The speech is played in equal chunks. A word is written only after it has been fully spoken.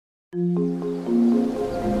All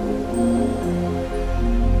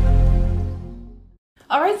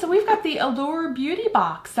right, so we've got the Allure beauty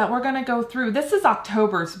box that we're gonna go through. This is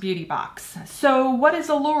October's beauty box. So what is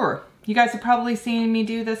Allure? You guys have probably seen me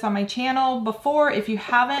do this on my channel before. If you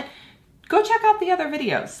haven't, go check out the other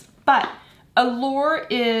videos. But Allure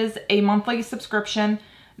is a monthly subscription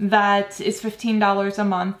that is $15 a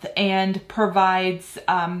month and provides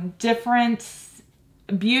different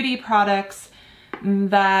beauty products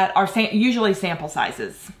that are usually sample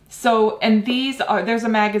sizes. So, and there's a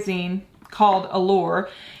magazine called Allure,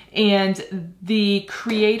 and the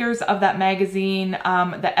creators of that magazine,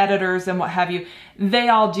 the editors and what have you, they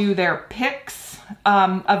all do their picks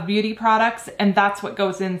of beauty products, and that's what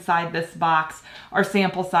goes inside this box are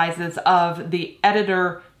sample sizes of the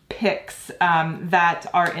editor picks that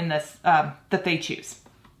are in this, that they choose.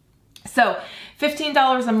 So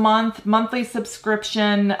 $15 a month, monthly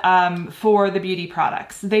subscription for the beauty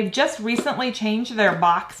products. They've just recently changed their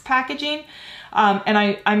box packaging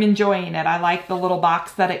and I'm enjoying it. I like the little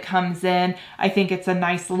box that it comes in. I think it's a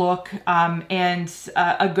nice look and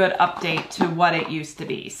a good update to what it used to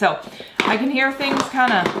be. So I can hear things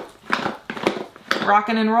kind of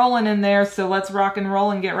rocking and rolling in there, so let's rock and roll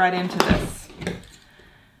and get right into this.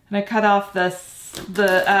 And I cut off the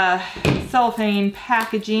cellophane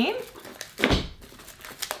packaging.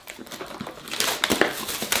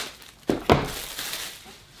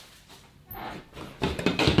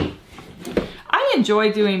 I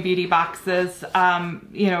enjoy doing beauty boxes.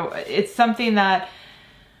 You know, it's something that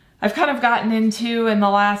I've kind of gotten into in the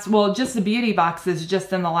last, well, just the beauty boxes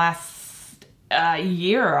just in the last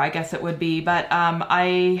year, I guess it would be, but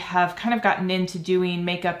I have kind of gotten into doing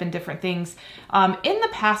makeup and different things in the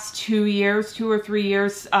past 2 years, 2 or 3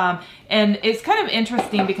 years, and it's kind of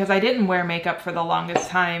interesting because I didn't wear makeup for the longest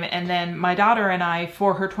time, and then my daughter and I,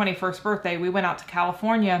 for her 21st birthday, we went out to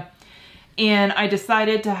California, and I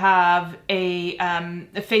decided to have a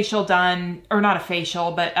facial done, or not a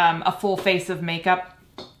facial, but a full face of makeup,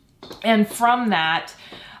 and from that,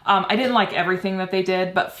 I didn't like everything that they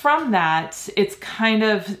did, but from that, it's kind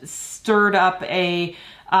of stirred up a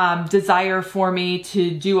desire for me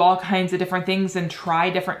to do all kinds of different things and try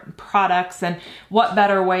different products. And what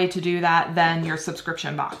better way to do that than your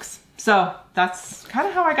subscription box? So that's kind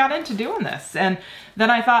of how I got into doing this. And then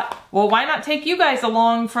I thought, well, why not take you guys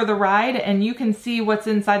along for the ride, and you can see what's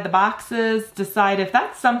inside the boxes, decide if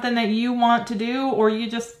that's something that you want to do, or you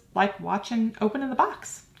just like watching opening the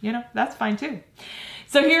box. You know, that's fine too.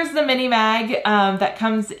 So here's the mini mag that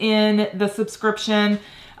comes in the subscription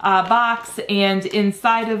box, and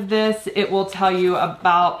inside of this, it will tell you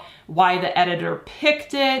about why the editor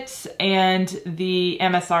picked it and the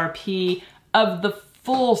MSRP of the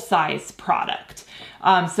full size product.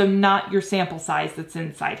 So not your sample size that's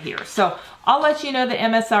inside here. So I'll let you know the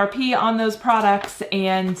MSRP on those products,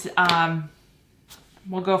 and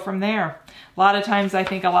we'll go from there. A lot of times I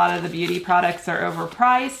think a lot of the beauty products are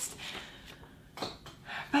overpriced.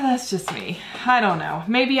 But that's just me. I don't know.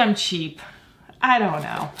 Maybe I'm cheap. I don't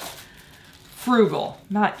know. Frugal,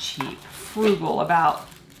 not cheap. Frugal about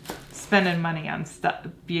spending money on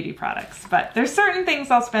beauty products. But there's certain things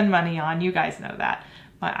I'll spend money on. You guys know that.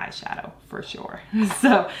 My eyeshadow, for sure.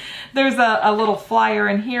 So there's a little flyer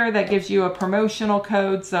in here that gives you a promotional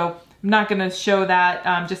code. So I'm not going to show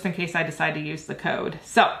that just in case I decide to use the code.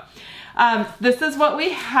 So this is what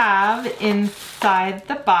we have inside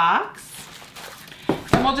the box.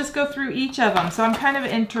 And we'll just go through each of them. So I'm kind of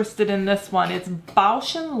interested in this one. It's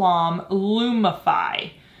Bausch & Lomb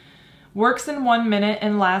Lumify. Works in 1 minute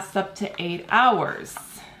and lasts up to 8 hours.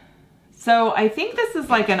 So I think this is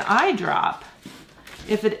like an eye drop.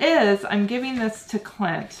 If it is, I'm giving this to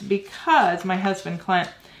Clint, because my husband Clint,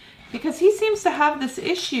 because he seems to have this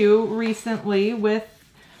issue recently with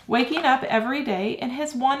waking up every day and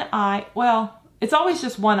his one eye, well, it's always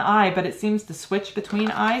just one eye, but it seems to switch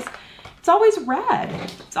between eyes. It's always red.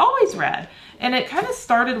 It's always red. And it kind of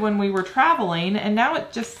started when we were traveling, and now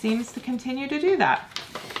it just seems to continue to do that.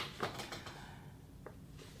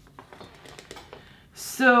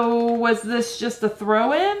 So was this just a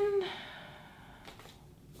throw-in?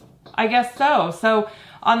 I guess so. So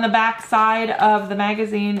on the back side of the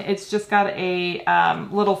magazine, it's just got a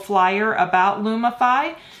little flyer about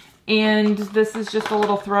Lumify, and this is just a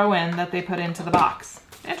little throw-in that they put into the box.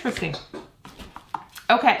 Interesting.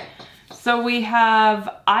 Okay. So we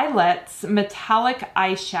have Eyelet's Metallic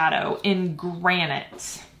Eyeshadow in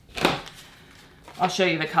Granite. I'll show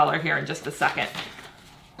you the color here in just a second.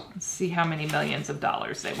 Let's see how many millions of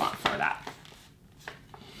dollars they want for that.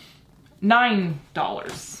 $9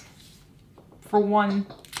 for one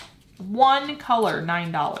color,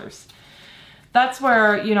 $9. that's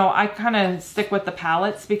where, you know, I kind of stick with the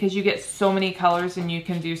palettes because you get so many colors and you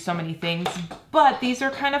can do so many things. But these are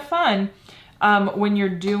kind of fun when you're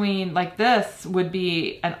doing, like, this would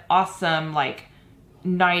be an awesome, like,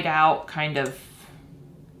 night out kind of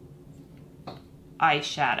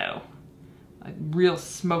eyeshadow. Like real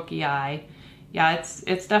smoky eye. Yeah,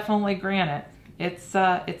 it's definitely granite. It's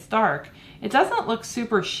dark. It doesn't look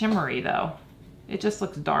super shimmery though. It just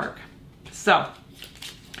looks dark. So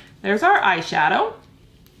there's our eyeshadow.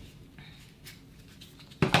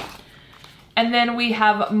 And then we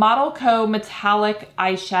have Model Co Metallic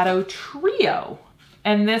Eyeshadow Trio.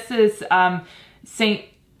 And this is Saint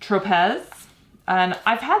Tropez. And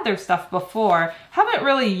I've had their stuff before. Haven't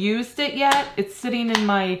really used it yet. It's sitting in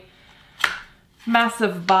my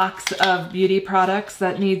massive box of beauty products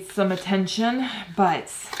that needs some attention.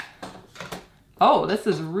 But, oh, this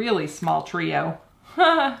is really small trio.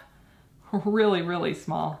 Really, really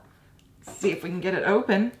small. Let's see if we can get it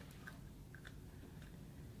open.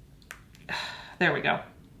 There we go.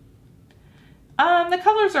 The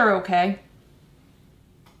colors are okay.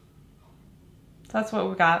 That's what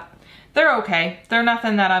we got. They're okay. They're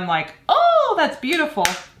nothing that I'm like, oh, that's beautiful.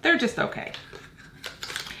 They're just okay.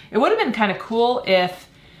 It would have been kind of cool if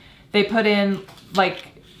they put in like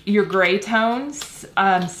your gray tones,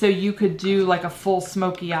 so you could do like a full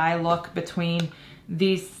smoky eye look between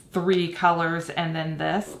these three colors and then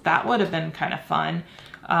this. That would have been kind of fun.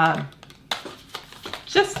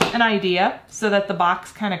 Just an idea so that the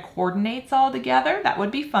box kind of coordinates all together. That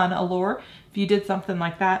would be fun, Allure, if you did something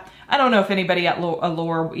like that. I don't know if anybody at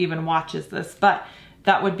Allure even watches this, but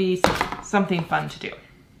that would be something fun to do.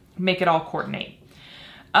 Make it all coordinate.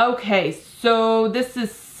 Okay, so this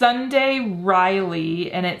is Sunday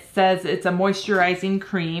Riley, and it says it's a moisturizing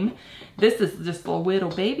cream. This is just a little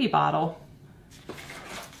baby bottle.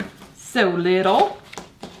 So little.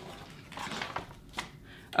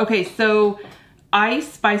 Okay, so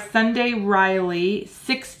Ice by Sunday Riley,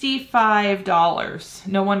 $65.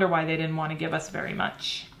 No wonder why they didn't want to give us very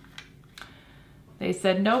much. They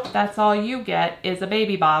said, nope, that's all you get is a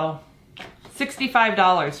baby bottle.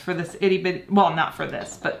 $65 for this itty bitty, well, not for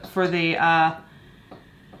this, but for the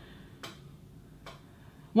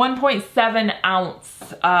 1.7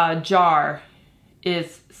 ounce jar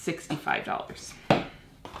is $65.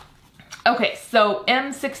 Okay, so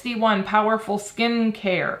M61 Powerful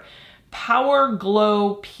Skincare. Power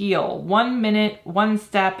Glow Peel. 1 minute, 1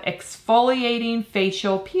 step exfoliating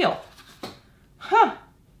facial peel. Huh.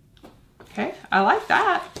 Okay, I like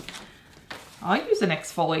that. I'll use an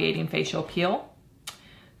exfoliating facial peel.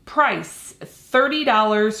 Price,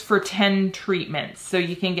 $30 for 10 treatments. So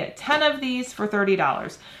you can get 10 of these for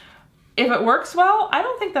 $30. If it works well, I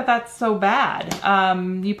don't think that that's so bad.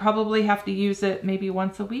 You probably have to use it maybe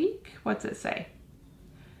once a week. What's it say?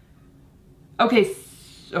 Okay,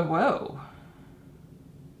 oh, whoa.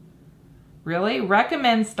 Really?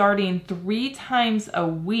 Recommend starting 3 times a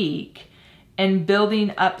week and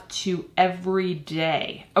building up to every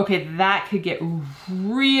day. Okay, that could get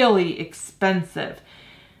really expensive.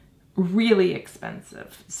 Really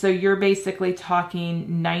expensive. So you're basically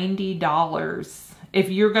talking $90. If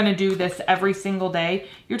you're gonna do this every single day,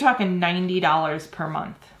 you're talking $90 per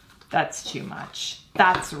month. That's too much.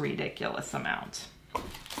 That's a ridiculous amount,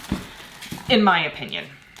 in my opinion.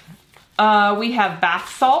 We have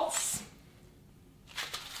bath salts.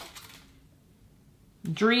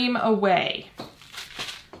 Dream Away.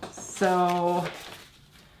 So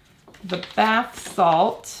the bath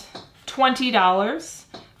salt, $20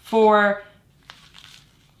 for,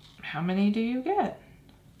 how many do you get?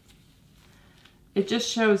 It just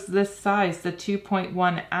shows this size, the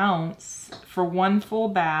 2.1 ounce for 1 full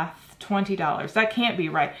bath, $20. That can't be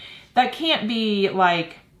right. That can't be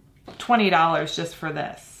like $20 just for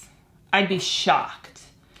this. I'd be shocked.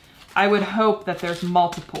 I would hope that there's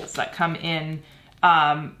multiples that come in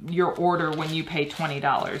your order when you pay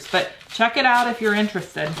 $20. But check it out if you're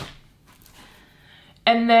interested.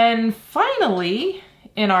 And then finally,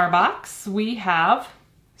 in our box, we have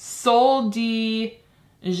Sol de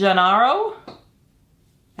Janeiro.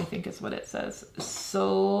 I think is what it says.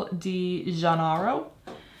 Sol de Janeiro.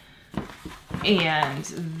 And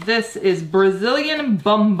this is Brazilian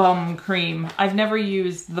Bum Bum Cream. I've never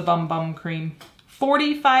used the Bum Bum Cream.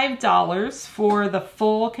 $45 for the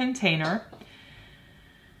full container.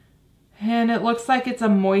 And it looks like it's a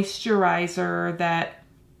moisturizer that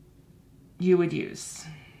you would use.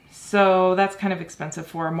 So that's kind of expensive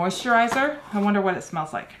for a moisturizer. I wonder what it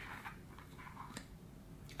smells like.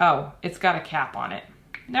 Oh, it's got a cap on it.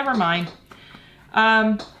 Never mind.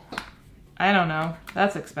 I don't know.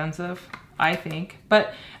 That's expensive, I think.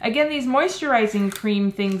 But again, these moisturizing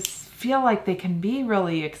cream things feel like they can be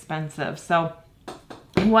really expensive. So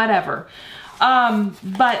whatever.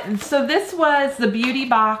 But so this was the beauty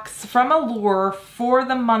box from Allure for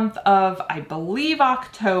the month of, I believe,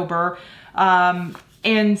 October.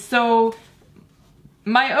 And so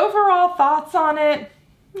my overall thoughts on it,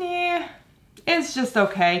 it's just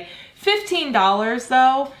okay. $15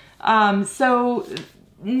 though. So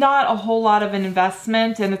not a whole lot of an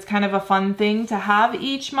investment, and it's kind of a fun thing to have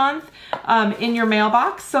each month in your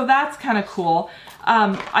mailbox. So that's kind of cool.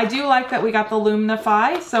 I do like that we got the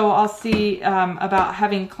Lumnify, so I'll see about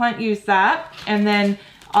having Clint use that. And then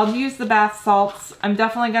I'll use the bath salts. I'm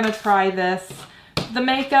definitely going to try this. The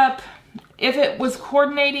makeup, if it was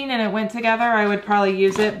coordinating and it went together, I would probably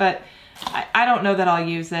use it, but I don't know that I'll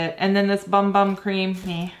use it. And then this Bum Cream,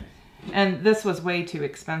 and this was way too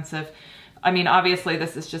expensive. I mean, obviously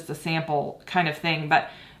this is just a sample kind of thing, but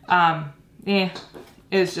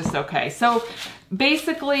it's just okay. So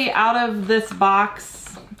basically out of this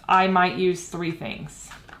box, I might use 3 things.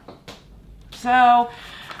 So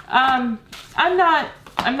I'm not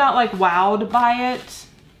like wowed by it.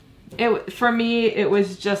 For me, it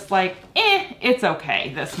was just like, it's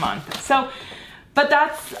okay this month. So, but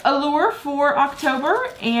that's Allure for October,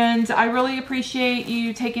 and I really appreciate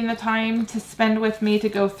you taking the time to spend with me to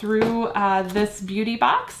go through this beauty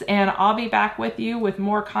box, and I'll be back with you with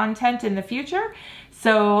more content in the future.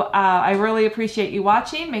 So I really appreciate you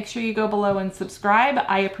watching. Make sure you go below and subscribe.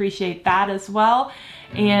 I appreciate that as well.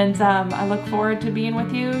 And I look forward to being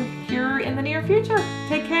with you here in the near future.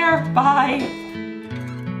 Take care. Bye.